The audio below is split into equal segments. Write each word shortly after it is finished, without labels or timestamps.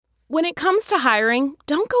When it comes to hiring,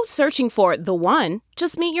 don't go searching for the one.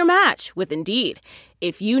 Just meet your match with Indeed.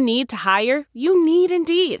 If you need to hire, you need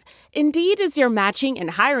Indeed. Indeed is your matching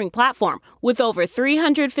and hiring platform with over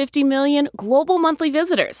 350 million global monthly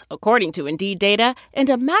visitors, according to Indeed data, and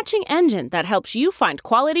a matching engine that helps you find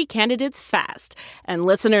quality candidates fast. And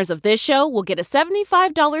listeners of this show will get a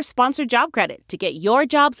 $75 sponsored job credit to get your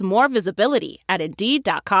jobs more visibility at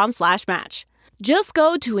Indeed.com/match. Just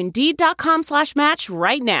go to Indeed.com/match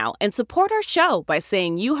right now and support our show by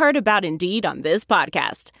saying you heard about Indeed on this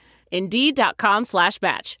podcast.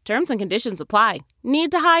 Indeed.com/match. Terms and conditions apply. Need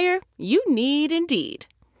to hire? You need Indeed.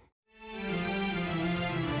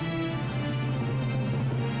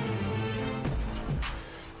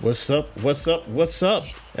 What's up?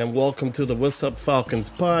 And welcome to the What's Up Falcons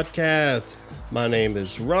podcast. My name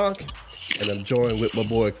is Rock, and I'm joined with my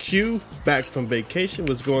boy Q, back from vacation.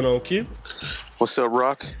 What's going on, Q? What's up,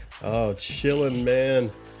 Rock? Oh, chilling,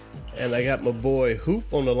 man. And I got my boy Hoop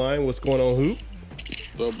on the line. What's going on, Hoop?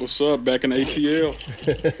 What's up? Back in the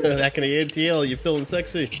ATL. Back in the ATL. You feeling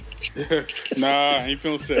sexy? Nah, I ain't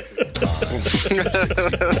feeling sexy.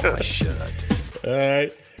 All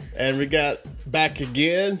right. And we got back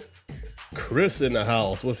again, Chris in the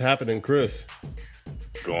house. What's happening, Chris?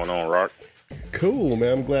 What's going on, Rock? Cool,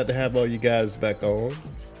 man. I'm glad to have all you guys back on.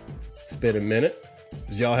 It's been a minute.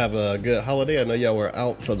 Did y'all have a good holiday? I know y'all were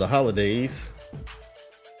out for the holidays.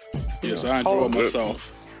 Yes, I enjoyed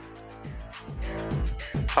myself.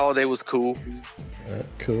 Holiday was cool.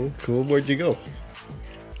 Cool. Where'd you go?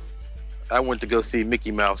 I went to go see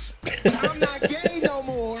Mickey Mouse. I'm not gay no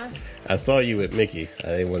more. I saw you with Mickey. I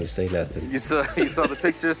didn't want to say nothing. You saw the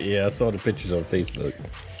pictures? Yeah, I saw the pictures on Facebook.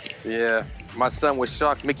 Yeah. My son was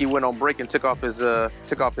shocked. Mickey went on break and took off his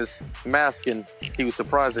mask, and he was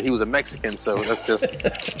surprised that he was a Mexican. So that's just.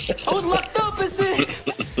 I was locked up as it.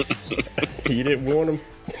 You didn't warn him?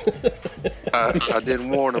 I didn't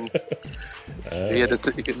warn him.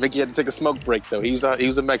 Mickey had to take a smoke break though. He was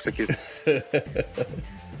a Mexican.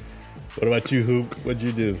 What about you, Hoop? What'd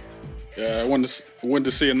you do? I went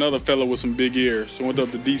to see another fellow with some big ears. So I went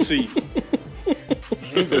up to D.C.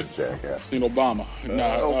 He's a jackass. Seen Obama.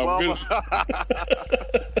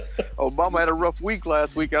 Obama had a rough week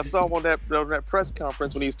last week. I saw him on that press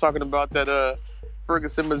conference when he was talking about that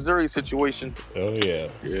Ferguson, Missouri situation. Oh yeah.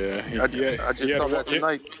 Yeah. I just saw that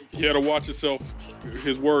tonight. He had to watch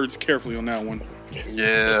his words carefully on that one.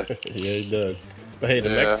 Yeah. Yeah, he does. But hey, the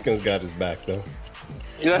Mexicans got his back though.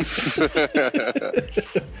 Yeah.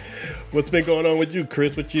 What's been going on with you,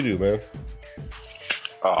 Chris? What you do, man?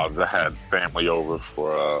 I had family over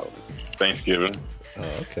for Thanksgiving. Oh,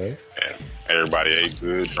 okay. And everybody ate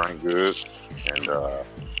good, drank good, and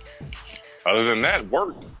other than that,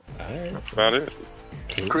 worked. All right. That's about it.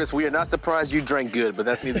 Chris, we are not surprised you drank good, but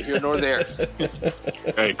that's neither here nor there.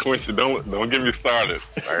 Hey, Quincy, don't get me started.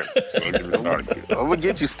 All right? Don't get me started. I'm gonna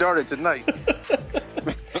get you started tonight.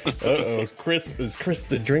 Uh-oh. Is Chris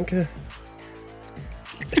the drinker?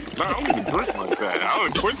 No, I don't even drink like that.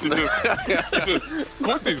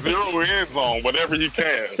 Quincy zero ends on whatever he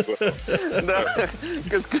can. No,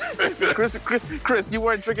 because Chris, you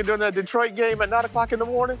weren't drinking during that Detroit game at 9 o'clock in the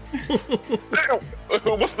morning? Damn,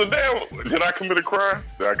 what's the damn? Did I commit a crime?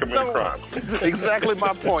 A crime? Exactly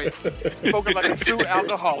my point. Spoken like a true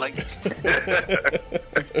alcoholic.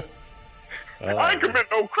 I ain't commit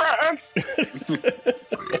no crime.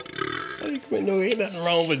 Ain't nothing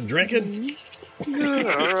wrong with drinking.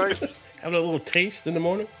 Yeah, all right. Having a little taste in the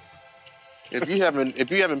morning. If you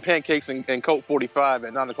having pancakes and Coke 45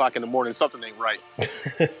 at 9 o'clock in the morning, something ain't right.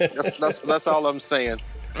 That's all I'm saying.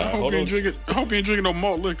 I hope you ain't drinking no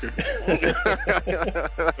malt liquor.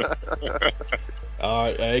 All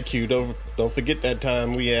right, hey Q, don't forget that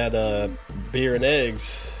time we had beer and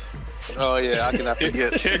eggs. Oh yeah, I cannot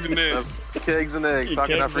forget. Kegs and eggs. Kegs and eggs. How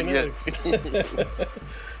can I forget?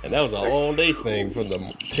 And that was a all day thing from the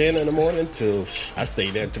 10 in the morning till I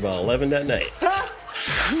stayed there till about 11 that night.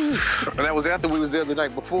 And that was after we was there the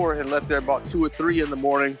night before and left there about 2 or 3 in the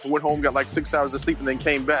morning. Went home, got like 6 hours of sleep, and then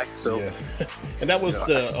came back. So, yeah. And that was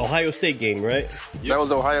the Ohio State game, right? That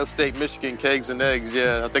was Ohio State, Michigan, Kegs and Eggs.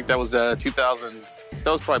 Yeah, I think that was 2000. That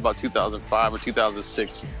was probably about 2005 or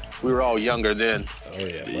 2006. We were all younger then. Oh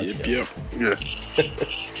yeah. Yep. Yeah.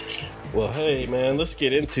 Well, hey man, let's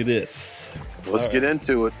get into this. Let's get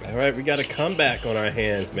into it. All right, we got a comeback on our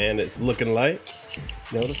hands, man. It's looking like,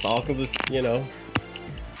 the Falcons is,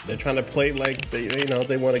 they're trying to play like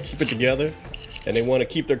they want to keep it together, and they want to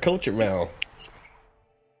keep their coach around.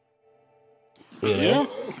 Yeah,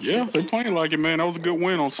 they're playing like it, man. That was a good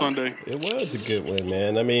win on Sunday. It was a good win,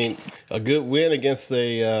 man. I mean, a good win against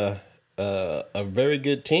a very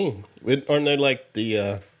good team. Aren't they like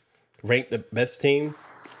the ranked the best team.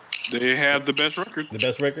 They have the best record. The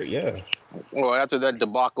best record, yeah. Well, after that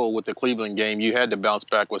debacle with the Cleveland game, you had to bounce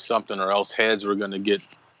back with something, or else heads were going to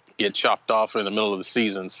get chopped off in the middle of the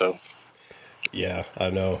season. So, yeah, I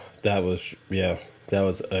know that was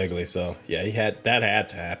ugly. So yeah, that had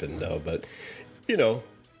to happen though. But you know,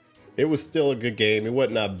 it was still a good game. It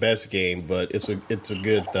wasn't our best game, but it's a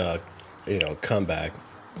good comeback.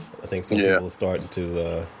 I think some people are starting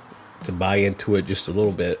to buy into it just a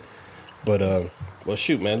little bit. But well,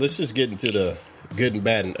 shoot, man, let's just get into the good and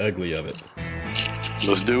bad and ugly of it.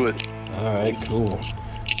 let's do it. All right, cool.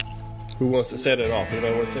 Who wants to set it off?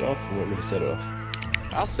 Anybody want to set it off? Who want me to set it off?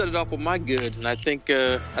 I'll set it off with my good, and I think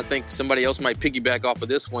somebody else might piggyback off of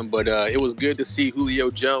this one, but it was good to see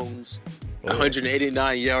Julio Jones,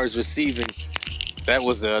 189 yards receiving. That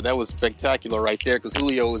was spectacular right there, because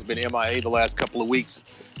Julio has been MIA the last couple of weeks,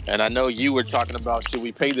 and I know you were talking about, should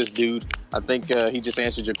we pay this dude? I think he just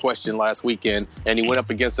answered your question last weekend, and he went up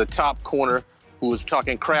against a top corner who was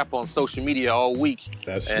talking crap on social media all week.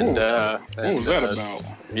 That's what was that about?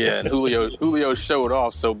 Yeah, and Julio showed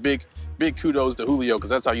off. So big kudos to Julio, because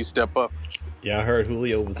that's how you step up. Yeah, I heard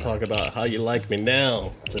Julio was talking about how you like me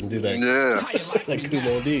now. Couldn't do that. Yeah, like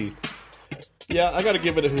Kumo D. Yeah, I got to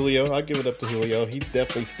give it to Julio. I'll give it up to Julio. He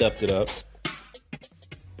definitely stepped it up.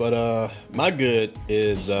 But my good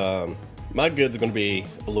is my goods are going to be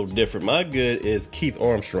a little different. My good is Keith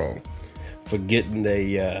Armstrong for getting a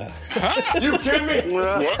You kidding me?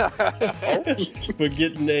 for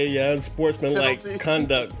getting a unsportsmanlike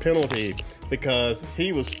conduct penalty, because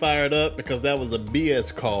he was fired up because that was a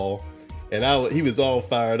BS call, and he was all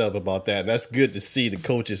fired up about that. And that's good to see the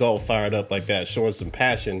coaches all fired up like that, showing some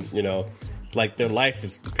passion, like their life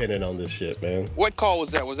is dependent on this shit, man. What call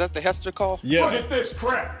was that? Was that the Hester call? Yeah. Look at this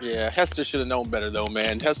crap. Yeah, Hester should have known better, though,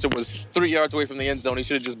 man. Hester was 3 yards away from the end zone. He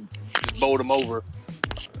should have just bowled him over.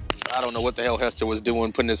 I don't know what the hell Hester was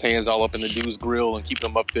doing, putting his hands all up in the dude's grill and keeping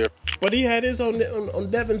him up there. But he had his on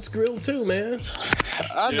Devin's grill too, man.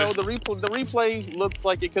 I know the replay looked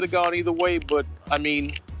like it could have gone either way, but I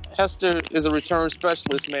mean, Hester is a return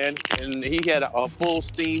specialist, man, and he had a full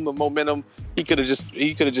steam of momentum. He could have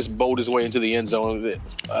just bowled his way into the end zone.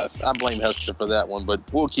 I blame Hester for that one, but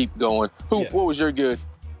we'll keep going. What was your good?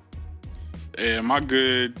 Yeah, my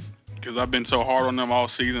good, because I've been so hard on them all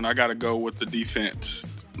season, I got to go with the defense,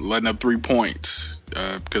 letting up 3 points,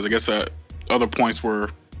 because I guess other points were,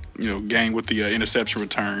 gained with the interception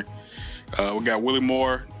return. We got Willie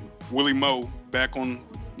Moe back on,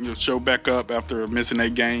 show back up after missing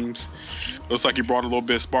 8 games. Looks like he brought a little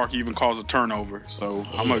bit of spark. He even caused a turnover. So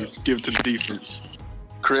I'm going to give it to the defense.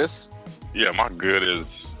 Chris? Yeah, my good is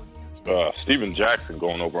Steven Jackson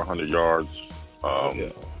going over 100 yards.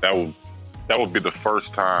 That would be the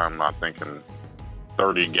first time, I think, in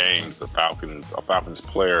 30 games a Falcons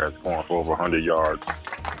player has gone for over 100 yards.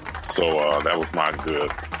 So that was my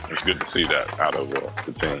good. It's good to see that out of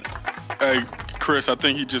the team. Hey, Chris, I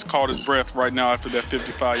think he just caught his breath right now after that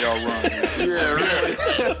 55-yard run. Yeah, really.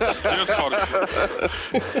 Just caught his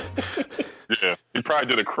breath. Yeah, he probably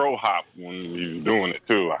did a crow hop when he was doing it,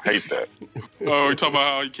 too. I hate that. Oh, you talking about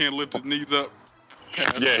how he can't lift his knees up?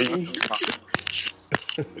 Yeah,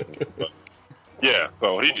 yeah,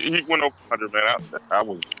 so he went over 100, man. That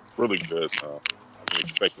was really good. I didn't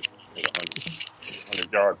expect it to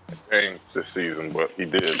 100 yards a game this season, but he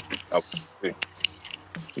did.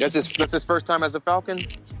 That's his first time as a Falcon,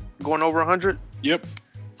 going over 100. Yep.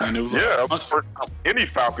 And it was that was the first time any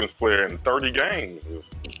Falcons player in 30 games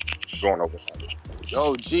is going over 100.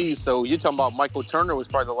 Oh, geez. So you're talking about Michael Turner was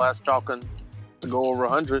probably the last Falcon to go over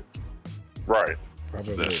 100. Right.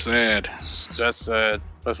 Probably. That's sad. That's sad.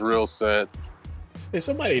 That's real sad. Is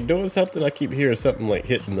somebody doing something? I keep hearing something like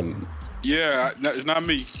hitting them. Yeah, it's not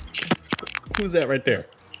me. Who's that right there?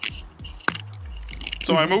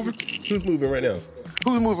 Somebody moving? Who's moving right now?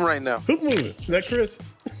 Who's moving right now? Who's moving? Is that Chris?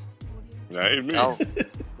 That ain't me. Oh,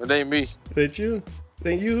 it ain't me. Ain't you?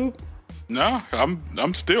 Ain't you? No, I'm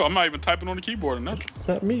not even typing on the keyboard or nothing.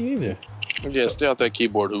 Not me either. Yeah, stay off that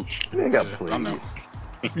keyboard hoop. I know.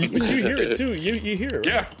 But you hear it too. You hear it.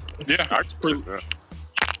 Right? Yeah.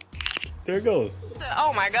 There it goes.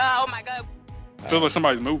 Oh my god. Feels like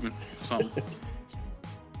somebody's moving or something.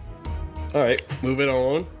 All right, moving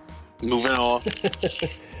on.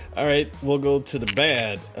 All right, we'll go to the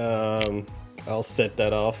bad. I'll set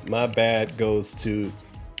that off. My bad goes to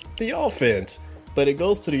the offense, but it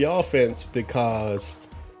goes to the offense because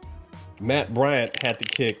Matt Bryant had to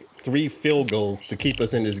kick 3 field goals to keep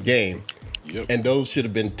us in this game. Yep. And those should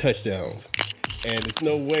have been touchdowns. And there's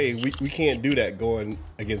no way we can't do that going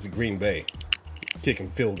against Green Bay, kicking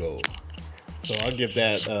field goals. So I'll give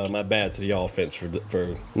that my bad to the offense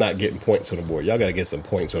for not getting points on the board. Y'all got to get some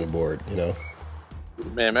points on the board, you know.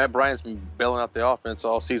 Man, Matt Bryant's been bailing out the offense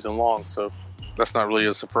all season long, so that's not really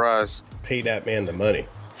a surprise. Pay that man the money.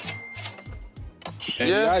 And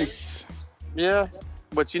nice. Yeah,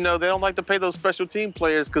 but you know they don't like to pay those special team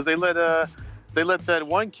players because they let that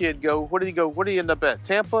one kid go. Where did he go? Where did he end up at?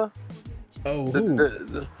 Tampa. Oh,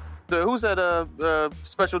 who? Who's that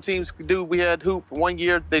special teams dude we had hoop 1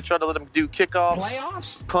 year? They tried to let him do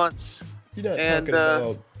kickoffs, punts. You're not and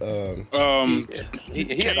talking about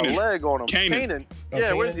he had a leg on him. Kanan.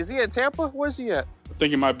 Yeah, is he in Tampa? Where's he at? I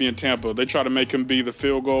think he might be in Tampa. They try to make him be the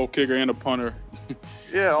field goal kicker and a punter.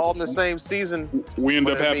 Yeah, all in the same season. We end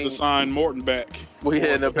up having to sign Morton back. We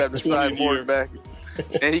end up having to sign Morton back.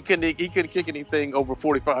 And he couldn't kick anything over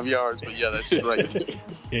 45 yards, but yeah, that's right.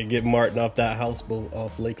 Yeah, get Martin off that houseboat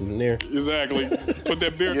off Lake Lanier. Exactly. Put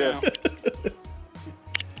that beer down.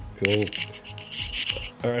 Cool.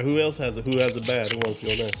 All right, who has a bad? Who wants to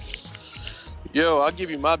go next? Yo, I'll give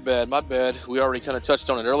you my bad. My bad. We already kind of touched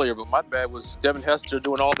on it earlier, but my bad was Devin Hester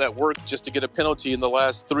doing all that work just to get a penalty in the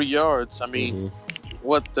last 3 yards. I mean,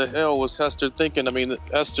 what the hell was Hester thinking? I mean,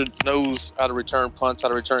 Hester knows how to return punts, how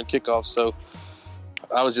to return kickoffs, so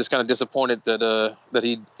I was just kind of disappointed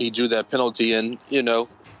that he drew that penalty, and you know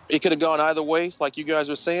it could have gone either way, like you guys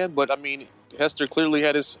were saying. But I mean, Hester clearly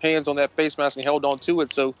had his hands on that face mask and held on to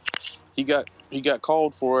it, so he got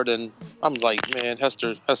called for it. And I'm like, man,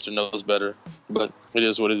 Hester knows better, but it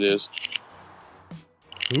is what it is.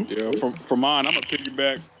 Yeah, for mine, I'm gonna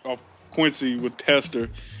piggyback off Quincy with Hester.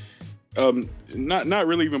 Not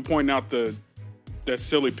really even pointing out that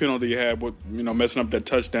silly penalty he had with messing up that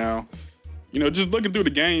touchdown. Just looking through the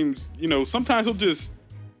games, sometimes he'll just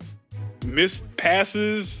miss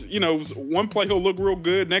passes. One play he'll look real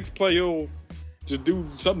good. Next play he'll just do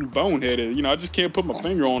something boneheaded. I just can't put my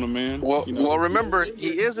finger on him, man. Well, remember, he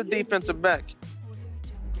is a defensive back.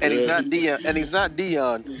 And he's not Dion. And he's not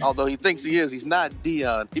Dion. Although he thinks he is, he's not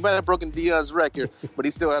Dion. He might have broken Dion's record, but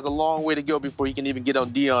he still has a long way to go before he can even get on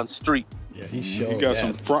Dion's street. Yeah, he's showing. He got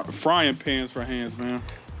some frying pans for hands, man.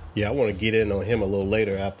 Yeah, I want to get in on him a little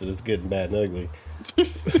later after this Good, Bad, and Ugly.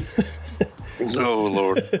 Oh,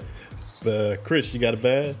 Lord. Chris, you got a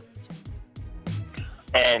bad?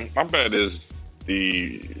 My bad is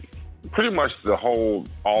pretty much the whole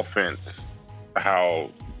offense,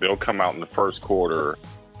 how they'll come out in the first quarter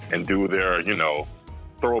and do their,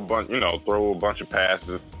 throw a bunch of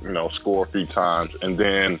passes, score a few times, and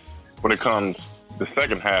then when it comes the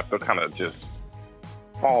second half, they'll kind of just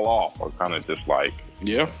fall off, or kind of just like,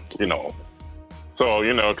 So,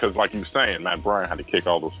 because like you were saying, Matt Bryant had to kick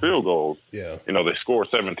all those field goals. Yeah. They scored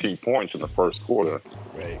 17 points in the first quarter.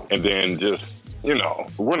 Right. And then just,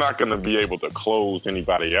 we're not going to be able to close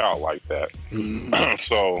anybody out like that. Mm-hmm.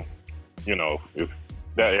 So,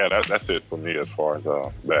 that's it for me as far as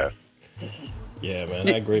that. Yeah, man,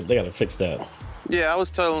 I agree. They got to fix that. Yeah, I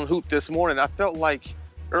was telling Hoop this morning, I felt like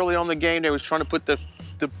early on in the game they was trying to put the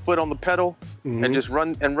foot on the pedal and just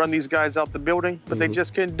run these guys out the building, but they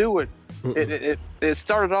just couldn't do it. It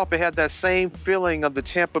started off, it had that same feeling of the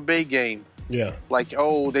Tampa Bay game. Yeah. Like,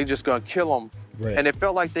 oh, they just going to kill them. Right. And it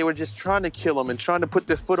felt like they were just trying to kill them and trying to put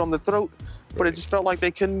their foot on the throat, but it just felt like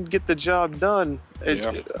they couldn't get the job done. I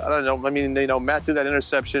don't know. I mean, Matt threw that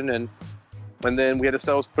interception, and then we had to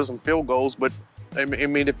settle for some field goals, but I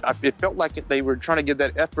mean, it felt like they were trying to get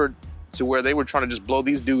that effort to where they were trying to just blow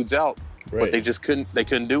these dudes out, but they just couldn't. They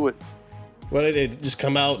couldn't do it. Well, they just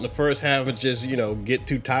come out in the first half and just, get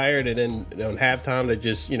too tired, and then on halftime they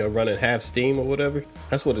just, running half steam or whatever.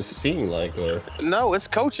 That's what it seemed like. Or no, it's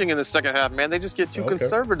coaching in the second half, man. They just get too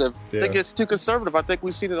conservative. Yeah. They get too conservative. I think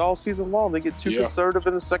we've seen it all season long. They get too conservative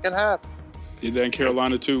in the second half. Did that in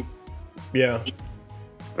Carolina too? Yeah.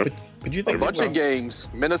 But you think a bunch of games?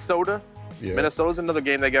 Minnesota. Yeah. Minnesota's another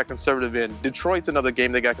game they got conservative in. Detroit's another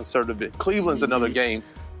game they got conservative in. Cleveland's another game.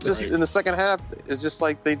 Just in the second half, it's just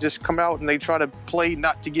like they just come out and they try to play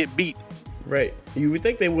not to get beat. Right. You would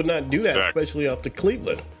think they would not do that, especially after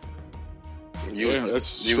Cleveland. That's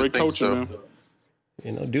straight coaching,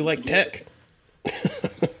 man. Do like Tech.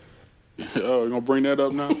 Oh, you gonna bring that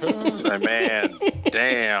up now? Man,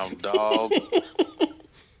 damn, dog.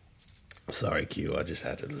 Sorry, Q. I just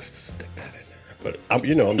had to stick that in there. But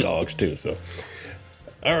I'm dogs too, so.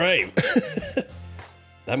 All right.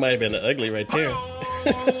 That might have been an ugly right there.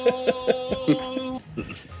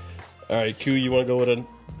 All right, Q, you want to go with an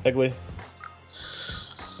ugly?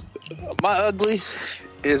 My ugly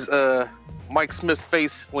is Mike Smith's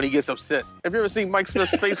face when he gets upset. Have you ever seen Mike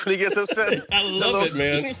Smith's face when he gets upset? I love it,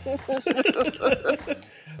 man.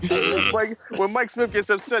 When Mike Smith gets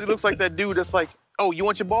upset, he looks like that dude that's like, "Oh, you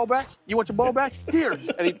want your ball back? You want your ball back? Here!"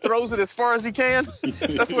 And he throws it as far as he can.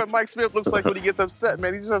 That's what Mike Smith looks like when he gets upset,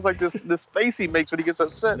 man. He just has like this face he makes when he gets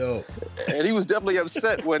upset. No. And he was definitely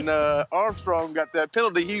upset when Armstrong got that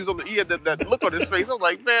penalty. He had that look on his face. I was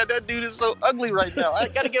like, man, that dude is so ugly right now. I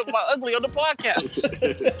got to get my ugly on the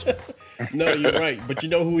podcast. No, you're right. But you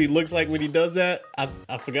know who he looks like when he does that?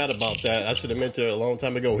 I forgot about that. I should have mentioned it a long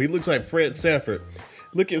time ago. He looks like Fred Sanford.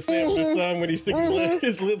 Look at Sanford's son when he sticks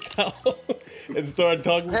his lips out and start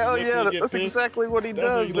talking. Hell yeah, that's exactly what he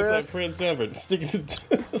does, He looks like Fred Sanford, sticking his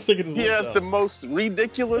lips out. He has the most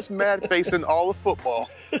ridiculous mad face in all of football.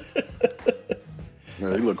 Yeah,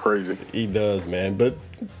 he look crazy. He does, man. But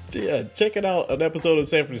yeah, check it out. An episode of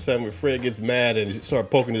Sanford and Son where Fred gets mad and start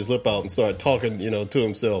poking his lip out and start talking, to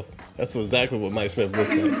himself. That's exactly what Mike Smith looks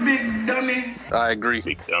like. Big dummy. I agree.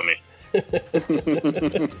 Big dummy.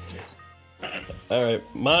 All right,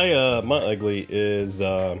 my ugly is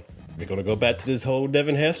we're gonna go back to this whole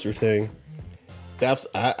Devin Hester thing.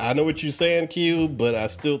 I know what you're saying, Q, but I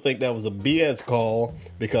still think that was a BS call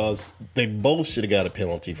because they both should have got a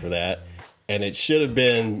penalty for that, and it should have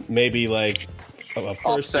been maybe like a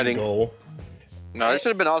first and goal. No, it should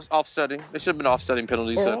have been offsetting. It should have been offsetting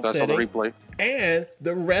penalties. That's on the replay. And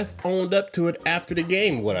the ref owned up to it after the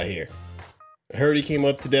game. What I hear. I heard he came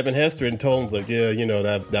up to Devin Hester and told him, like, yeah,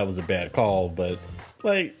 that was a bad call, but,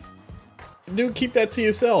 like, dude, keep that to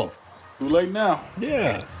yourself. Too late now.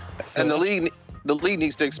 Yeah. And the league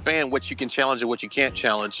needs to expand what you can challenge and what you can't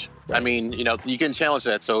challenge. Right. I mean, you can challenge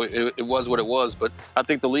that, so it was what it was, but I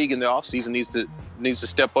think the league in the offseason needs to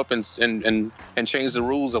step up and change the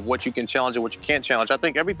rules of what you can challenge and what you can't challenge. I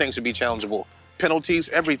think everything should be challengeable. Penalties,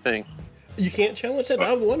 everything. You can't challenge that?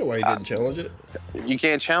 I wonder why you didn't challenge it. You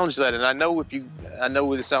can't challenge that, and I know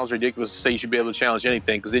it sounds ridiculous to say you should be able to challenge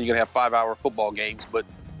anything because then you're going to have 5-hour football games, but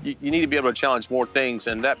you need to be able to challenge more things,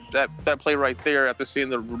 and that play right there, after seeing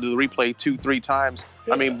the replay 2-3 times,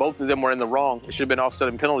 yeah. I mean, both of them were in the wrong. It should have been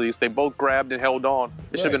offsetting penalties. They both grabbed and held on.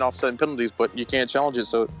 It should have been offsetting penalties, but you can't challenge it,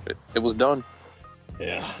 so it was done.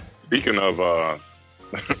 Yeah. Speaking of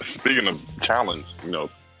challenge,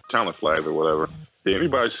 challenge flags or whatever, did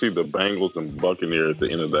anybody see the Bengals and Buccaneers at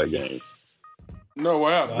the end of that game? No,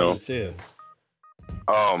 wow. I didn't see it.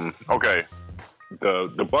 Okay.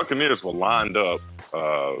 The Buccaneers were lined up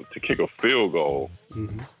to kick a field goal,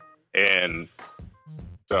 and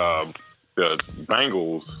the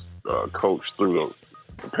Bengals coach threw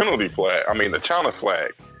the penalty flag. I mean, the challenge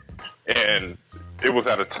flag, and it was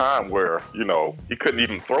at a time where he couldn't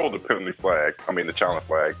even throw the penalty flag. I mean, the challenge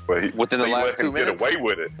flag, but within the last 2 minutes, get away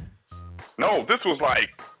with it. No, this was like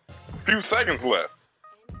a few seconds left,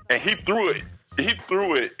 and he threw it. He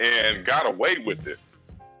threw it and got away with it,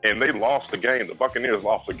 and they lost the game. The Buccaneers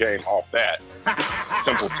lost the game off that.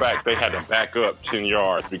 Simple fact, they had to back up 10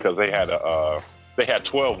 yards because they had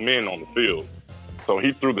 12 men on the field. So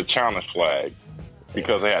he threw the challenge flag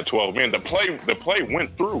because they had 12 men. The play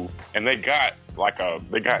went through, and they got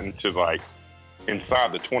into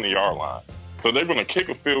inside the 20-yard line. So they're going to kick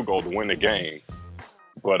a field goal to win the game.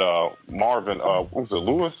 But Marvin, what was it,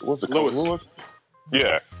 Lewis? Was it Lewis?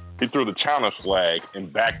 Yeah, he threw the challenge flag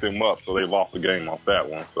and backed them up, so they lost the game off that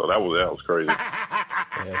one. So that was crazy.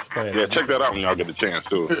 Yeah, check that out when y'all get the chance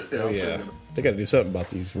too. Yeah, they got to do something about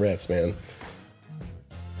these refs, man.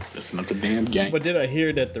 It's not the damn game. But did I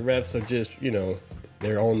hear that the refs are just,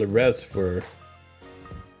 they're on the refs for,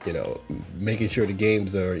 making sure the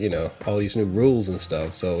games are, all these new rules and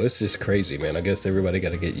stuff. So it's just crazy, man. I guess everybody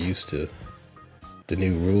got to get used to the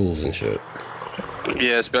new rules and shit.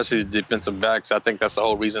 Yeah, especially the defensive backs. I think that's the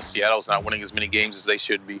whole reason Seattle's not winning as many games as they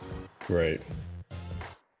should be. Right.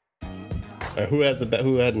 Who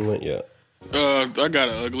hadn't went yet? I got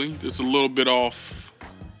it ugly. It's a little bit off,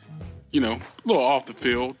 a little off the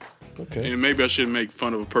field. Okay. And maybe I shouldn't make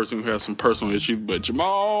fun of a person who has some personal issues, but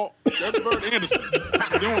Jamal, that's Bird Anderson.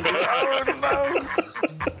 What you doing, man? Oh,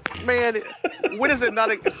 no. Man, when is it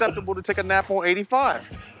not acceptable to take a nap on 85?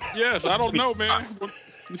 Yes, I don't know, man.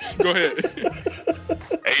 Go ahead.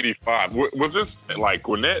 85. Was this like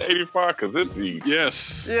Gwinnett 85? Because it's the...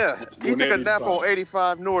 Yes. Yeah, he took a nap on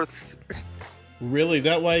 85 North. Really? Is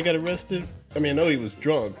that why he got arrested? I mean, I know he was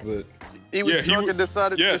drunk, but... He was drunk and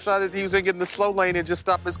decided he was going to get in the slow lane and just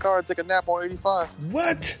stop his car and take a nap on 85.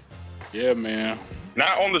 What? Yeah, man.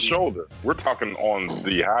 Not on the shoulder. We're talking on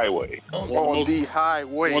the highway. On the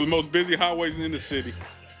highway. One of the most busy highways in the city.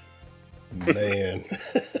 Man.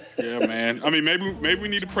 Yeah, man. I mean, maybe we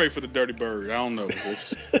need to pray for the Dirty Bird. I don't know.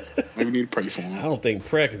 Maybe we need to pray for I him. don't think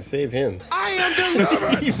prayer can save him. I am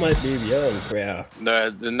delivered. He might be beyond prayer.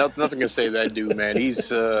 Nothing can save that dude, man. He's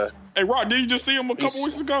Hey, Rock, did you just see him a couple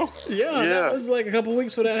weeks ago? Yeah, Yeah. that was like a couple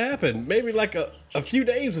weeks before that happened. Maybe like a few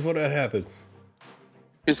days before that happened.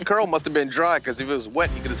 his curl must have been dry because if it was wet,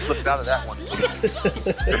 he could have slipped out of that one.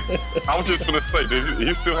 I was just gonna say, did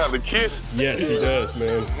he still have the kiss? Yes, he does,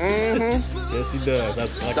 man. Mm-hmm. Yes, he does.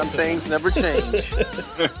 That's like Some things never change.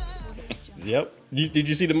 Yep. Did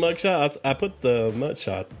you see the mugshot? I put the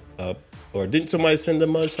mugshot up. Or didn't somebody send the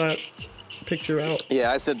mugshot picture out?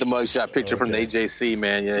 Yeah, I sent the mugshot picture from the Okay. AJC,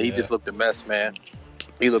 man. Yeah, he just looked a mess, man.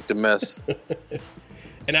 He looked a mess.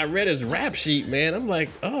 And I read his rap sheet, man. I'm like,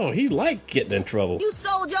 oh, he like getting in trouble. You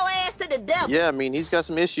sold your ass to the devil. Yeah, I mean, he's got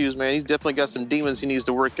some issues, man. He's definitely got some demons he needs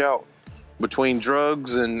to work out. Between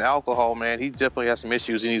drugs and alcohol, man, he definitely has some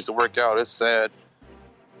issues he needs to work out. It's sad.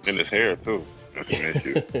 In his hair too. That's an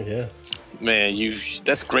issue. Yeah. Man,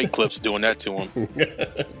 that's great clips doing that to him.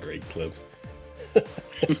 Great clips.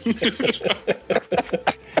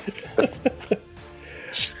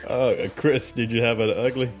 Chris, did you have an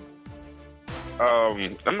ugly? I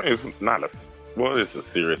mean, it's not it's a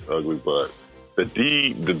serious ugly, but the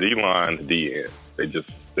D line, the D end,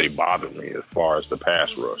 they bother me as far as the pass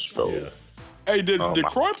rush goes. Yeah. Hey, did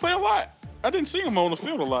Croy play a lot? I didn't see him on the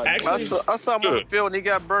field a lot. Actually, I saw him on the field and he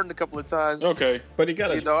got burned a couple of times. Okay. But he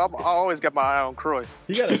got You know, I always got my eye on Croy.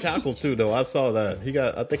 he got a tackle too, though. I saw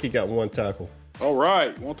that. I think he got one tackle. All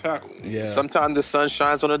right. One tackle. Yeah. Sometimes the sun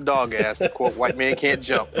shines on a dog ass. To quote, white man can't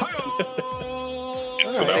jump.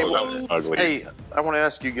 So that was ugly. Hey, I want to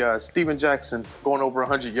ask you guys, Steven Jackson going over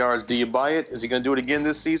 100 yards, do you buy it? Is he going to do it again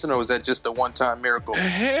this season, or is that just a one-time miracle?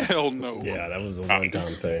 Hell no. Yeah, that was a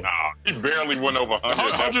one-time thing. Nah, he barely went over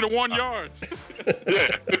 100. 101 yards.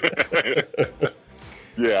 Yeah.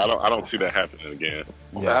 Yeah, I don't see that happening again.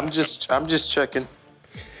 Yeah. I'm just checking.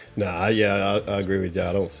 Nah, I agree with you.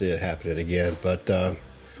 I don't see it happening again. But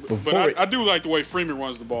before But I do like the way Freeman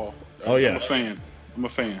runs the ball. Oh, yeah. I'm a fan.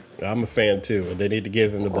 I'm a fan too, and they need to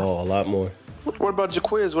give him the ball a lot more. What about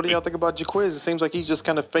Jaquiz? What do y'all think about Jaquiz? It seems like he's just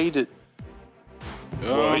kind of faded.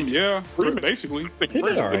 Yeah, basically. He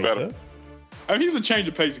did all right, though. I mean, he's a change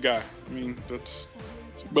of pace guy. I mean,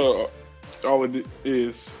 but all it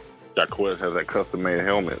is. Jacquez has that custom-made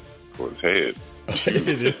helmet for his head.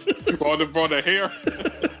 for the hair.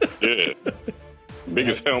 Yeah.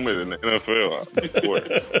 Biggest helmet in the NFL. I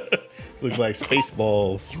swear. Look like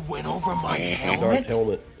Spaceballs. You went over my Dark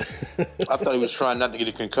helmet. I thought he was trying not to get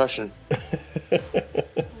a concussion.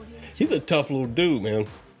 He's a tough little dude, man.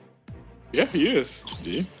 Yeah, he is.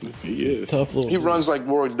 Yeah, he is. Tough little He dude. runs like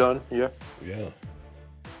Warwick Dunn. Yeah. Yeah.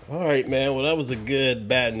 All right, man. Well, that was a good,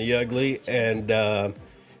 bad, and the ugly. And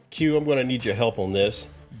Q, I'm going to need your help on this.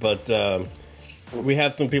 But we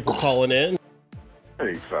have some people calling in.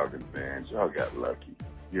 Hey, Falcons fans, y'all got lucky.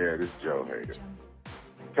 Yeah, this is Joe Hader.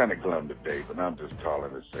 Kind of glum today, but I'm just calling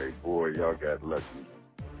to say, boy, y'all got lucky.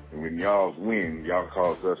 And when y'all win, y'all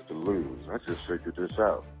cause us to lose. I just figured this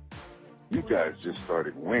out. You guys just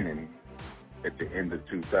started winning at the end of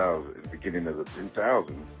 2000, at the beginning of the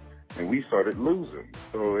 2000s, and we started losing.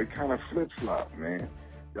 So it kind of flip-flopped, man.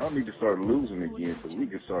 Y'all need to start losing again so we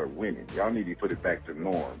can start winning. Y'all need to put it back to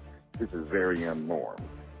norm. This is very unnorm.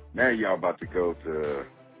 Now y'all about to go to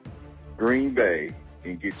Green Bay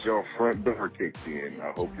and get your front door kicked in.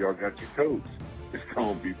 I hope y'all got your coats. It's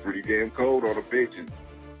going to be pretty damn cold on the pitches.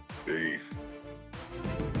 Peace.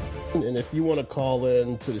 And if you want to call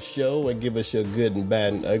in to the show and give us your good and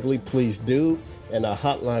bad and ugly, please do. And our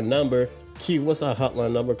hotline number, Q, what's our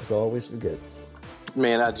hotline number? Because I always forget.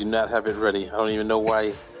 Man, I do not have it ready. I don't even know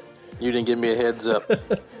why you didn't give me a heads up.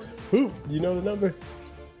 Who? You know the number?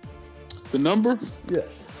 The number?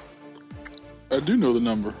 Yes. I do know the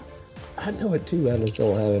number. I know it too. I just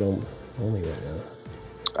don't have it on me right now.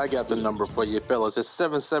 I got the number for you, fellas. It's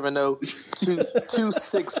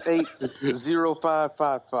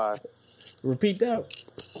 770-268-0555. Repeat that.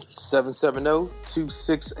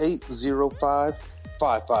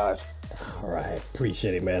 770-268-0555. All right.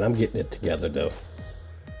 Appreciate it, man. I'm getting it together, though.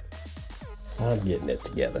 I'm getting it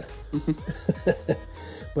together.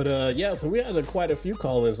 But, yeah, so we had quite a few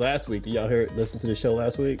call-ins last week. Did y'all listen to the show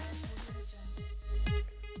last week?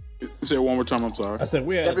 Say it one more time. I'm sorry. I said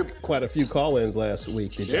we had quite a few call-ins last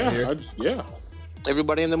week. Did y'all hear? Yeah.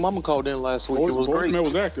 Everybody and their mama called in last week. It was great. Voicemail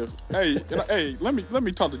was active. Hey, let me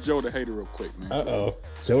talk to Joe the Hater real quick, man. Uh-oh.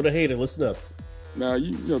 Joe the Hater, listen up. Now,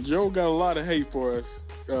 you know, Joe got a lot of hate for us,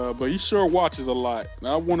 but he sure watches a lot.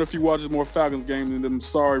 Now, I wonder if he watches more Falcons games than them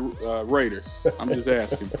sorry Raiders. I'm just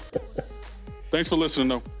asking. Thanks for listening,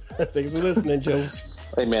 though. Thanks for listening, Joe.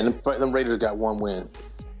 Hey, man, them Raiders got one win.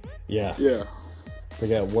 Yeah. Yeah. They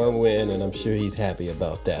got one win, and I'm sure he's happy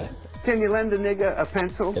about that. Can you lend a nigga a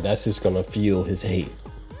pencil? And that's just gonna fuel his hate.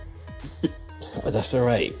 But that's all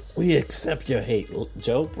right. We accept your hate,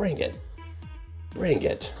 Joe. Bring it. Bring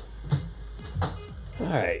it. All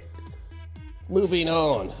right. Moving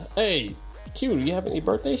on. Hey, Q, do you have any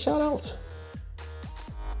birthday shout-outs?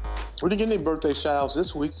 We didn't get any birthday shout-outs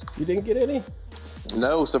this week. You didn't get any?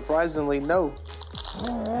 No, surprisingly, no.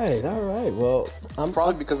 All right. Well,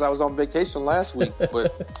 Probably because I was on vacation last week,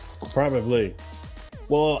 but probably.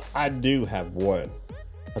 Well, I do have one.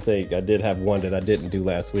 I think I did have one that I didn't do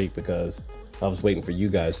last week because I was waiting for you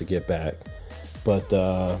guys to get back. But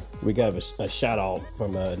we got a shout out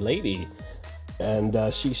from a lady, and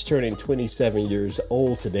she's turning 27 years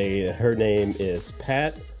old today. Her name is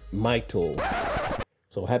Pat Michael.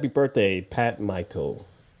 So happy birthday, Pat Michael.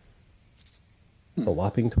 A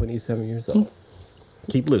whopping 27 years old.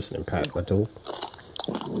 Keep listening, Pat Michael.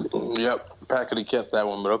 Yep, Pat could have kept that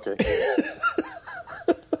one, but okay.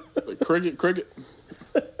 Cricket.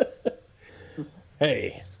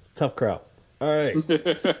 Hey, tough crowd. All right.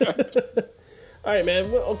 All right, man.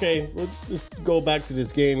 Okay, let's just go back to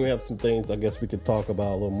this game. We have some things I guess we could talk about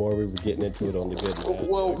a little more. We were getting into it on the good night.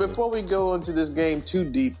 Well, before we go into this game too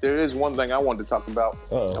deep, there is one thing I wanted to talk about.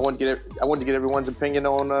 Uh-oh. I want to get everyone's opinion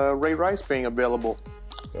on Ray Rice being available.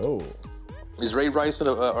 Oh. Is Ray Rice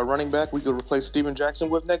a running back we could replace Steven Jackson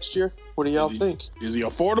with next year? What do y'all think? Is he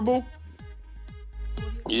affordable?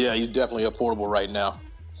 Yeah, he's definitely affordable right now.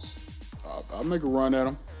 I'll make a run at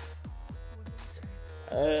him.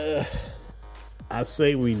 I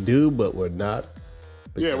say we do, but we're not.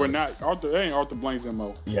 Yeah, we're not. That ain't Arthur Blank's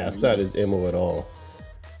MO. Yeah, it's not his MO at all.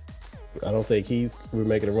 I don't think we're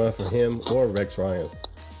making a run for him or Rex Ryan.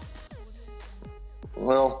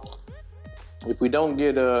 Well, if we don't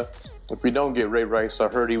get Ray Rice, I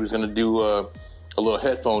heard he was going to do a little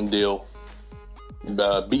headphone deal.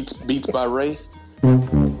 Beats by Ray. So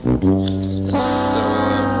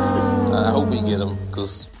I hope we get him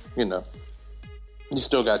because you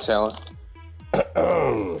still got talent.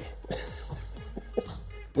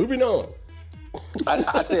 Moving on.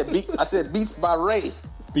 I said beats by Ray.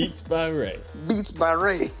 Beats by Ray. Beats by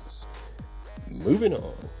Ray. Moving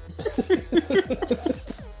on.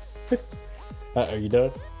 Are you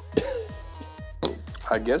done?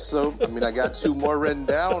 I guess so. I mean, I got two more written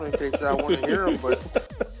down in case I want to hear them, but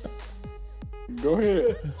go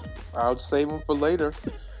ahead. I'll save them for later.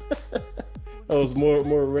 Oh, it's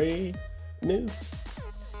more Ray news?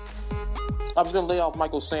 I was going to lay off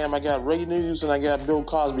Michael Sam. I got Ray news and I got Bill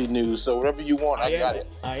Cosby news. So whatever you want, I got it.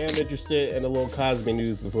 I am interested in a little Cosby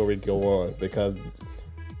news before we go on because,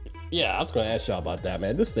 yeah, I was going to ask y'all about that,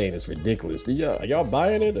 man. This thing is ridiculous. Are y'all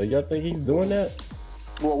buying it? Or y'all think he's doing that?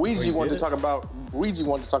 Well, Ouija wanted to talk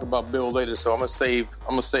about Bill later, so I'm gonna save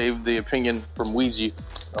the opinion from Ouija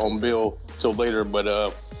on Bill till later.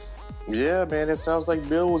 But yeah, man, it sounds like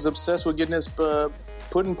Bill was obsessed with getting his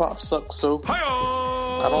pudding pop sucked. So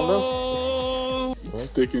I don't know.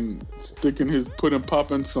 Sticking his pudding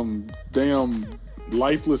pop in some damn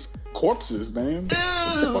lifeless corpses, man.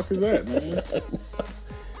 What the fuck is that, man?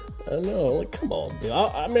 I know. Like, come on, Bill.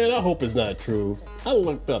 I hope it's not true. I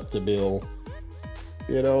looked up to Bill.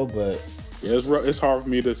 But yeah, it's hard for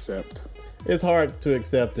me to accept. It's hard to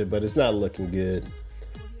accept it, but it's not looking good.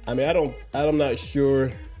 I mean, I'm not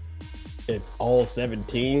sure if all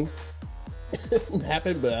 17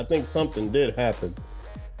 happened, but I think something did happen.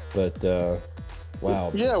 But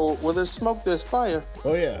wow. Yeah, well, there's smoke, there's fire.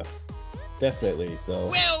 Oh yeah, definitely. So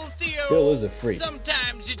Well, Theo, Bill is a freak.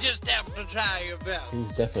 Sometimes you just have to try your best. He's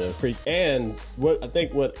definitely a freak. And what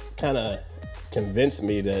kind of convinced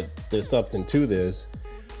me that there's something to this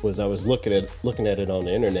was I was looking at it on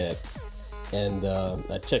the internet, and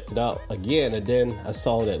I checked it out again, and then I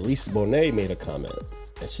saw that Lisa Bonet made a comment,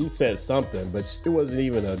 and she said something, but it wasn't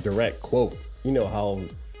even a direct quote. You know how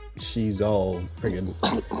she's all freaking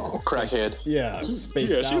crackhead. Yeah,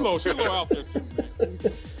 spaced out. She low out there too, man.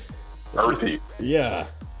 Earthy. Yeah,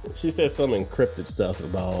 she said some encrypted stuff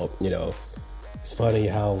about it's funny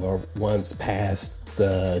how one's past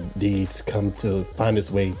the deeds come to find its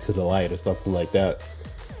way to the light or something like that.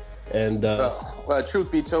 And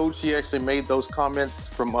truth be told, she actually made those comments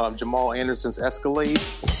from Jamal Anderson's Escalade.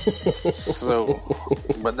 So,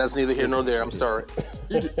 but that's neither here nor there. I'm sorry.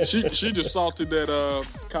 She just salted that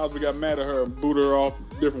Cosby got mad at her and booted her off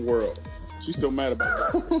Different World. She's still mad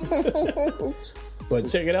about that. But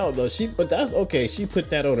check it out though. But that's okay. She put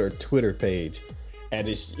that on her Twitter page, and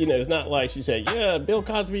it's not like she said, "Yeah, Bill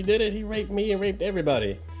Cosby did it. He raped me and raped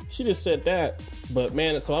everybody." She just said that. But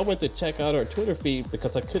man, so I went to check out her Twitter feed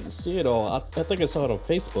because I couldn't see it all. I think I saw it on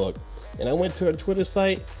Facebook, and I went to her Twitter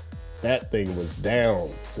site, that thing was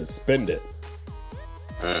down, suspended.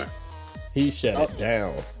 He shut it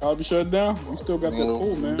down. I'll be shut down. You still got that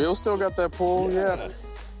pull, man. Bill still got that pull, yeah.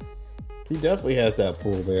 He definitely has that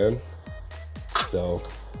pull, man. So,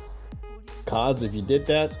 Cos, if you did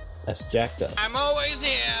that, that's jacked up. I'm always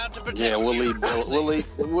here to protect you. Yeah, we'll leave Bill.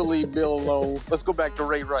 We'll leave Bill alone. Let's go back to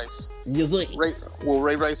Ray Rice. Yes, Will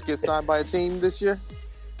Ray Rice get signed by a team this year?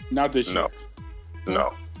 Not this year.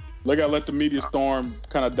 No. They gotta let the media storm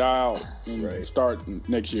kind of die out and start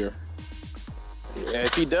next year. Yeah,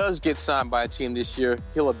 if he does get signed by a team this year,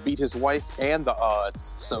 he'll have beat his wife and the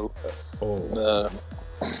odds. So,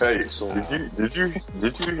 hey, did you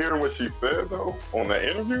hear what she said though on that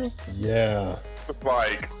interview? Yeah. It's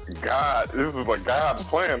like God. This is like God's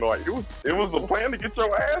plan. Like it was the plan to get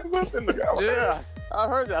your ass whipped in the guy. Yeah, I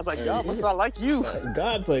heard that. I was like, God must not like you.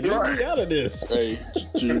 God's like, get me out of this. Hey,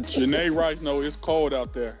 Janae Rice know it's cold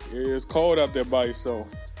out there. It's cold out there by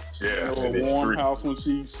yourself. Yeah, a warm house when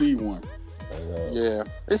she see one. Yeah,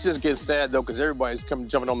 it's just getting sad though because everybody's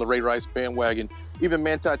jumping on the Ray Rice bandwagon. Even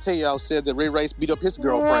Manti Te'o said that Ray Rice beat up his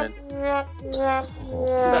girlfriend. Hit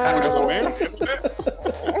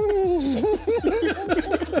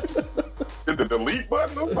the delete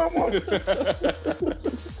button or something?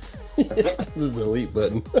 The delete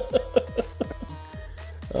button.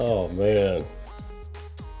 Oh man.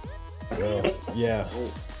 Well, yeah.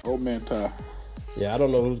 Oh Manti. Yeah, I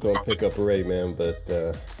don't know who's gonna pick up Ray, man, but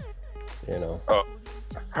you know.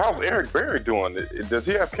 How's Eric Berry doing? Does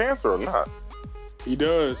he have cancer or not? He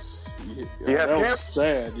does. He had that cancer? was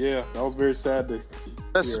sad. Yeah, that was very sad.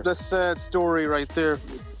 That's a sad story right there.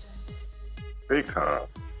 Big time.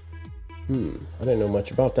 I didn't know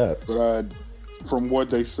much about that. But from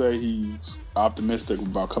what they say, he's optimistic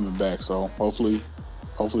about coming back. So hopefully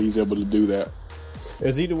he's able to do that.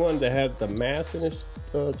 Is he the one that had the mass in his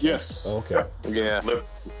chest? Yes. Oh, okay. Yeah.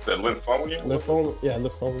 That lymphoma? Lymphoma? Yeah,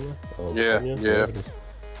 lymphoma. Oh, yeah.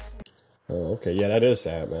 Oh, okay. Yeah, that is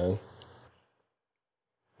sad, man.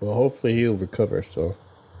 Well, hopefully he'll recover, so.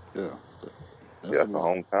 Yeah. That's a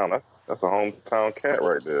hometown. That's a hometown cat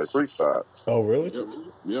right there. Creekside. Oh, really?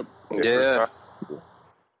 Yep. Yeah.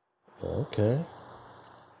 Okay.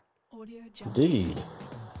 Indeed.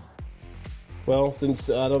 Well, since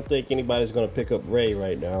I don't think anybody's going to pick up Ray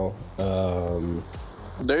right now,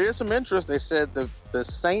 there is some interest. They said the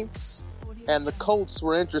Saints and the Colts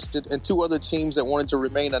were interested, and two other teams that wanted to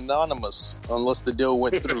remain anonymous unless the deal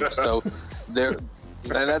went through. So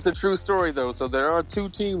and that's a true story, though. So there are two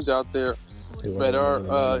teams out there that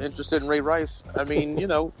are interested in Ray Rice. I mean, you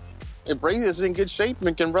know, if Ray is in good shape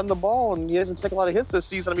and can run the ball and he hasn't taken a lot of hits this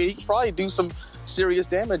season, I mean, he could probably do some serious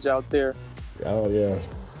damage out there. Oh, yeah.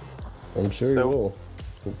 I'm sure he will.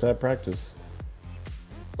 It's that practice.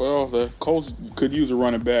 Well, the Colts could use a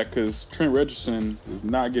running back because Trent Richardson is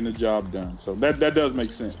not getting the job done. So that does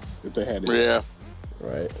make sense if they had it. Yeah.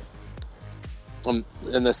 Right. And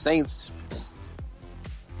the Saints,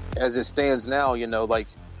 as it stands now, you know, like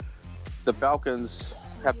the Falcons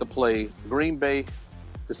have to play Green Bay,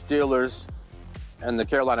 the Steelers, and the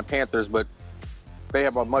Carolina Panthers, but they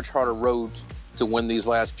have a much harder road to win these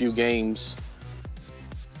last few games.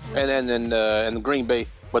 And then in Green Bay,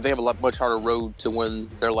 but they have a much harder road to win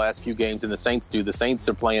their last few games than the Saints do. The Saints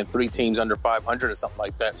are playing 3 teams under 500 or something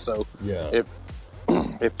like that. So if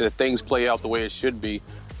the things play out the way it should be,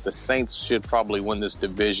 the Saints should probably win this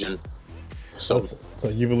division. So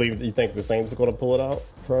you think the Saints are going to pull it out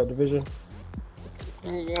for our division?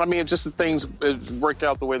 I mean, just the things work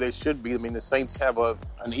out the way they should be. I mean, the Saints have an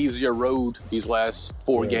easier road these last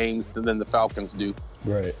 4 games than the Falcons do.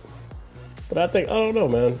 Right. But I don't know,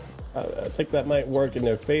 man. I think that might work in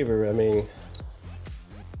their favor. I mean,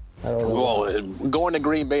 I don't know. Well, going to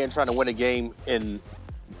Green Bay and trying to win a game in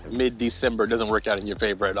mid-December doesn't work out in your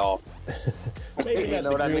favor at all. Maybe you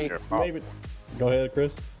know what I mean? Maybe. Go ahead,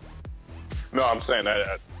 Chris. No, I'm saying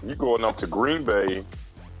that you going up to Green Bay,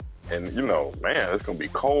 and you know, man, it's gonna be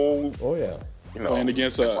cold. Oh yeah. You know, playing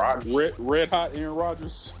against a red hot Aaron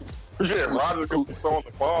Rodgers. Yeah, Rodgers gonna be throwing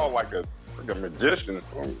the ball like a magician.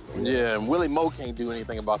 Yeah, and Willie Moe can't do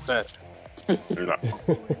anything about that. No.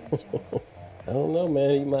 I don't know,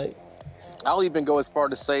 man. He might. I'll even go as far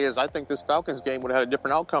to say as I think this Falcons game would have had a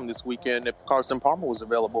different outcome this weekend if Carson Palmer was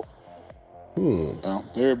available. Well,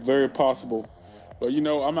 very, very possible. But, you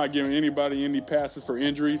know, I'm not giving anybody any passes for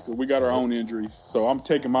injuries because we got our own injuries. So I'm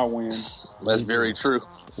taking my wins. That's very true.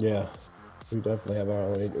 Yeah. We definitely have our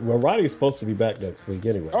own. Well, Roddy's supposed to be back next week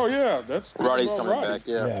anyway. Oh, yeah. Roddy's coming back,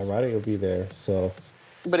 yeah. Yeah, Roddy will be there, so.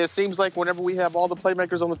 But it seems like whenever we have all the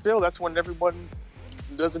playmakers on the field, that's when everyone,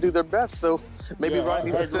 doesn't do their best. So maybe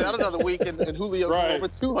Roddy I will sit out another week and Julio go over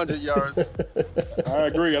 200 yards. I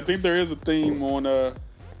agree. I think there is a theme on, it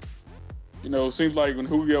seems like when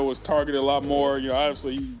Julio was targeted a lot more,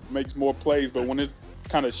 obviously he makes more plays, but when it's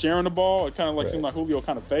kind of sharing the ball, it kind of seems like Julio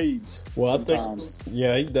kind of fades. Well, sometimes. I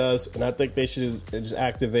think, he does, and I think they should just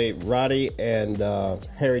activate Roddy and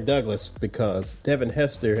Harry Douglas because Devin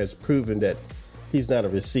Hester has proven that he's not a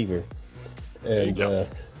receiver. And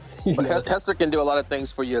but Hester can do a lot of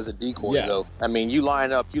things for you as a decoy, though. I mean, you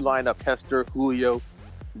line up Hester, Julio,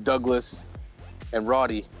 Douglas, and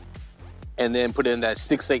Roddy, and then put in that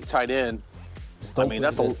 6'8" tight end. I mean,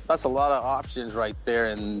 that's a lot of options right there,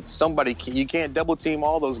 and you can't double team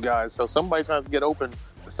all those guys, so somebody's going to have to get open.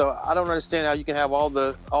 So I don't understand how you can have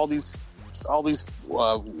all these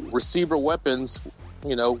receiver weapons,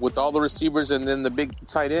 with all the receivers and then the big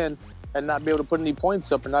tight end, and not be able to put any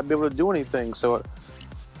points up and not be able to do anything. So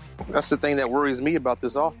that's the thing that worries me about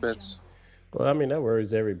this offense. Well, I mean, that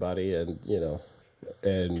worries everybody, and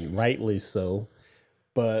and rightly so.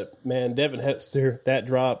 But, man, Devin Hester, that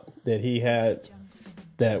drop that he had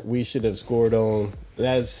that we should have scored on,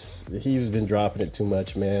 he's been dropping it too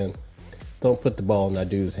much, man. Don't put the ball in that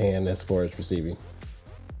dude's hand as far as receiving.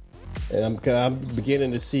 And I'm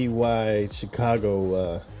beginning to see why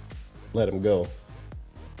Chicago let him go.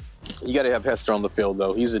 You got to have Hester on the field,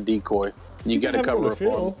 though. He's a decoy. You got to cover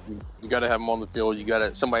for him. You got to have him on the field. You got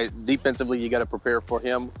to somebody defensively. You got to prepare for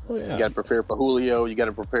him. Oh, yeah. You got to prepare for Julio. You got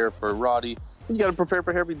to prepare for Roddy. You got to prepare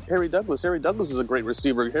for Harry Douglas. Harry Douglas is a great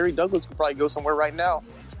receiver. Harry Douglas could probably go somewhere right now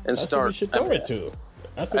and start. What we should throw it to.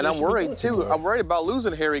 And I'm worried too. I'm worried about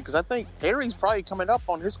losing Harry because I think Harry's probably coming up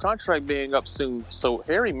on his contract being up soon. So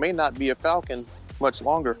Harry may not be a Falcon much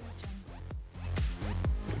longer.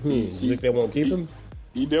 You think they won't keep him?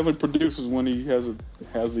 He definitely produces when he has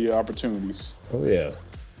the opportunities. Oh yeah,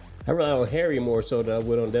 I rely on Harry more so than I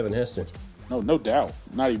would on Devin Hester. No doubt.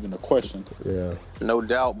 Not even a question. Yeah. No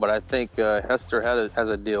doubt, but I think Hester has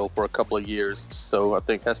a deal for a couple of years. So I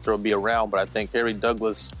think Hester will be around, but I think Harry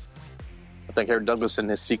Douglas and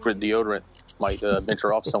his secret deodorant might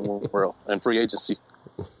venture off somewhere in free agency.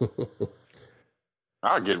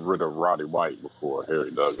 I'd get rid of Roddy White before Harry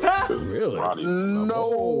Douglas. Really?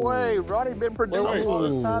 No way. Roddy been producing all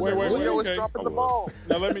this time. Julio was dropping the ball.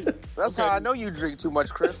 Now let me. That's how I know you drink too much,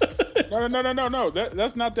 Chris. No.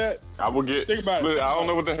 That's not that. I would get. Think about it. I don't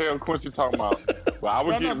know what the hell Quincy talking about, but I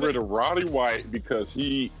would get rid of Roddy White because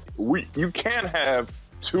you can't have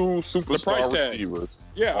two superstar receivers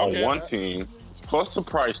on one team plus the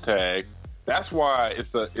price tag. That's why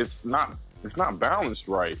it's not balanced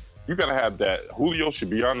right. You got to have that. Julio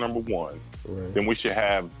should be our number one. Right. Then we should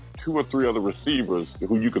have 2 or 3 other receivers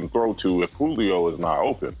who you can throw to if Julio is not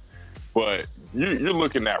open. But you're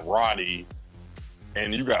looking at Roddy,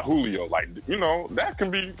 and you got Julio. That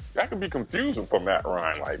can be confusing for Matt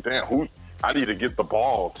Ryan. Like, damn, I need to get the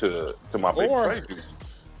ball to my big play.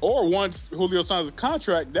 Or once Julio signs a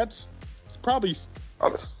contract, that's probably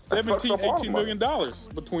 $18 million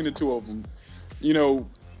between the two of them.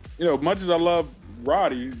 Much as I love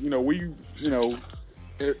Roddy, we're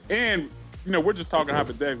just talking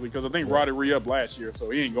hypothetically because I think Roddy re-upped last year,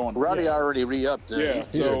 so he ain't going. Roddy already re-upped. He's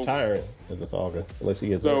retiring as a Falcon unless he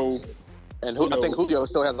gets and I think Julio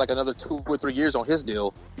still has like another 2 or 3 years on his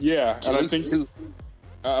deal. Yeah, and I think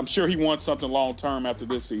I'm sure he wants something long term after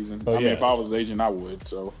this season. I mean, if I was his agent, I would.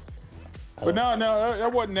 So, but no,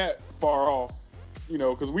 that wasn't that far off.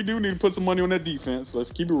 Because we do need to put some money on that defense.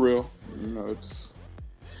 Let's keep it real.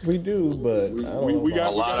 We do, but we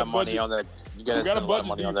got a lot of money on that. You got to spend a lot of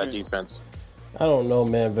money on that defense. I don't know,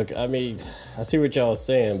 man. But I mean, I see what y'all are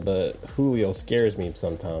saying, but Julio scares me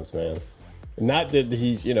sometimes, man. Not that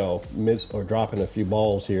he's miss or dropping a few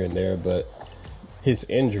balls here and there, but his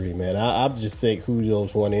injury, man. I just think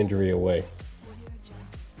Julio's one injury away.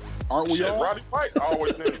 Aren't we all? Roddy White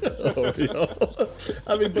always injured.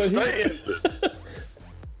 I mean, but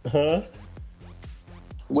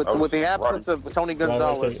With the absence of Tony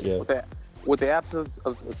Gonzalez, with the absence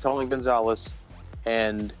of Tony Gonzalez,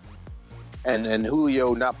 and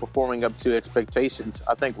Julio not performing up to expectations,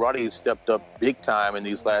 I think Roddy has stepped up big time in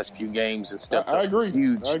these last few games and stepped up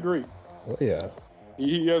huge. I agree. Oh, yeah.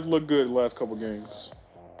 He has looked good the last couple games.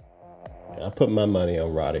 I put my money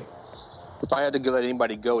on Roddy. If I had to let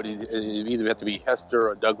anybody go, it'd either have to be Hester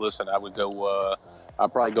or Douglas, and I would go.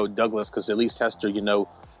 I'd probably go Douglas because at least Hester,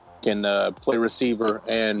 can play receiver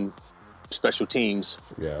and special teams.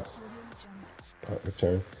 Yeah. Punt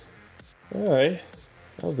return. All right.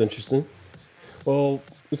 That was interesting. Well,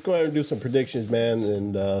 let's go ahead and do some predictions, man,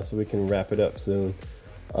 and so we can wrap it up soon.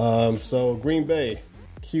 So Green Bay,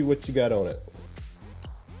 Q, what you got on it?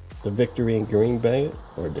 the victory in Green Bay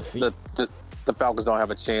or defeat? The Falcons don't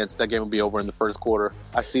have a chance. That game will be over in the first quarter.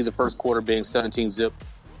 I see the first quarter being 17-zip.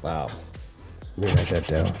 Wow. Let me write that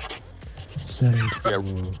down. 17. Yeah,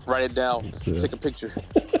 write it down. Take a picture.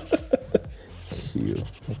 Cute.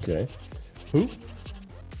 Okay. Who?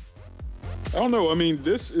 I don't know. I mean,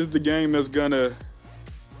 this is the game that's gonna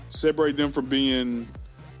separate them from being,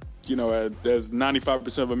 as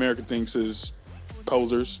 95% of America thinks is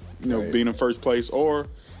posers. Right. Being in first place or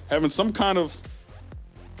having some kind of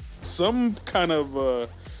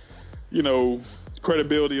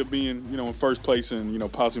credibility of being, in first place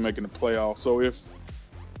and, possibly making the playoffs. So if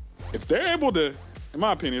they're able to, in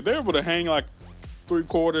my opinion, if they're able to hang like 3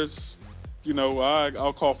 quarters,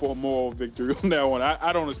 I'll call for a moral victory on that one.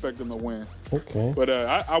 I don't expect them to win. Okay. But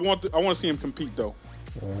I want to see him compete though.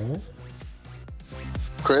 All right.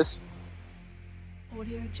 Chris?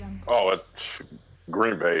 Oh, it's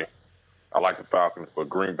Green Bay. I like the Falcons, but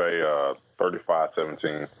Green Bay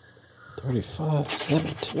 35-17.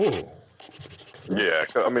 35-17. Yeah,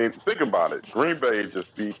 I mean, think about it. Green Bay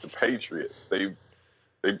just beat the Patriots. They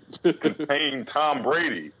contain Tom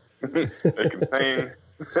Brady. They contain.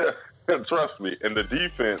 Trust me. And the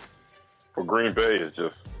defense for Green Bay is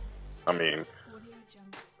just. I mean,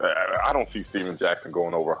 I don't see Steven Jackson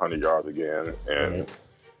going over 100 yards again, and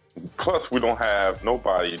plus we don't have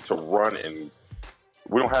nobody to run and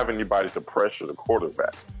we don't have anybody to pressure the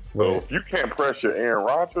quarterback. So if you can't pressure Aaron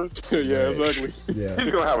Rodgers, yeah, exactly. Yeah.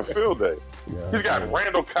 He's gonna have a field day. Yeah. He's got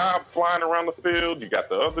Randall Cobb flying around the field. You got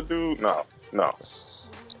the other dude. No, I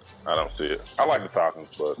don't see it. I like the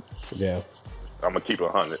Falcons, but Yeah. I'm gonna keep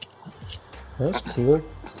it 100. That's cool.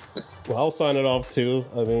 Well, I'll sign it off too.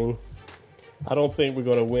 I mean, I don't think we're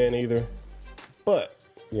going to win either. But,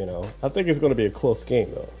 I think it's going to be a close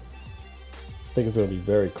game, though. I think it's going to be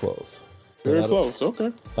very close. Very close,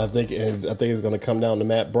 okay. I think it's going to come down to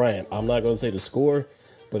Matt Bryant. I'm not going to say the score,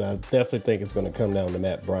 but I definitely think it's going to come down to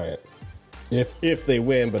Matt Bryant. If they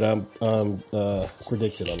win, but I'm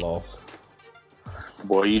predicting a loss.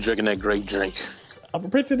 Boy, you drinking that great drink.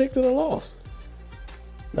 I'm predicting a loss.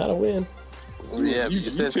 Not a win. Yeah, you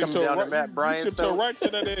said it's coming down to Matt Bryant. You tiptoe right to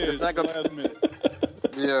that edge. It's not gonna last minute.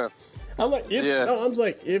 Yeah. I'm like,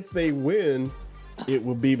 if they win, it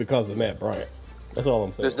will be because of Matt Bryant. That's all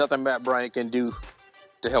I'm saying. There's nothing Matt Bryant can do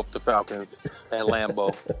to help the Falcons at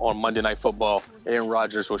Lambeau on Monday Night Football. Aaron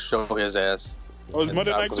Rodgers will show his ass. Oh, it's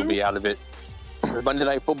Monday Night Falcons too? will be out of it. Monday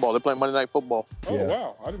Night Football. They're playing Monday Night Football. Oh, Yeah.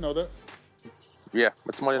 wow. I didn't know that. Yeah,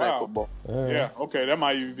 it's Monday Night Football. Yeah, okay. That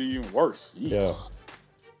might even be even worse. Yeah.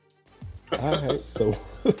 All right, so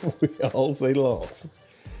we all say loss.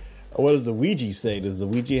 What does the Ouija say? Does the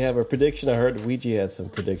Ouija have a prediction? I heard the Ouija had some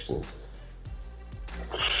predictions.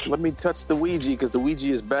 Let me touch the Ouija because the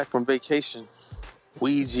Ouija is back from vacation.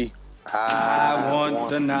 Ouija. I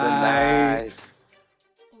want the knife.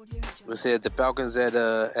 We said the Falcons at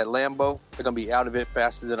Lambeau, they're going to be out of it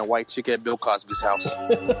faster than a white chick at Bill Cosby's house.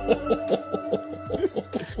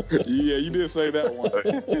 Yeah, you did say that one.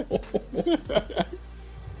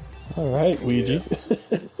 All right, Ouija.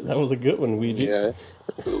 That was a good one, Ouija. Yeah.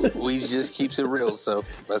 Ouija just keeps it real, so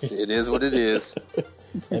it is what it is.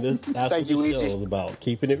 And that's Thank what you, the Ouija. show is about,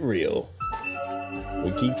 keeping it real.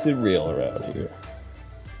 We keeps it real around here.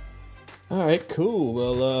 All right, cool.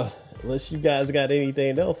 Well, unless you guys got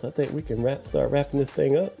anything else, I think we can start wrapping this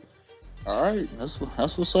thing up. All right. That's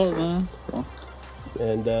what's up, man.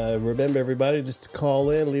 And remember, everybody, just to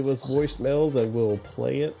call in, leave us voicemails, and we'll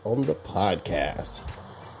play it on the podcast.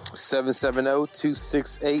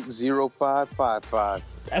 770-268-0555.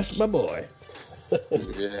 That's my boy.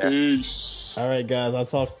 Yeah. Peace. All right,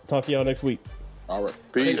 guys. I'll talk to y'all next week. All right.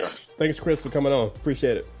 Peace. Thanks, Chris, for coming on.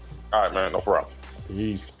 Appreciate it. All right, man. No problem.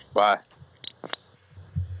 Peace. Bye.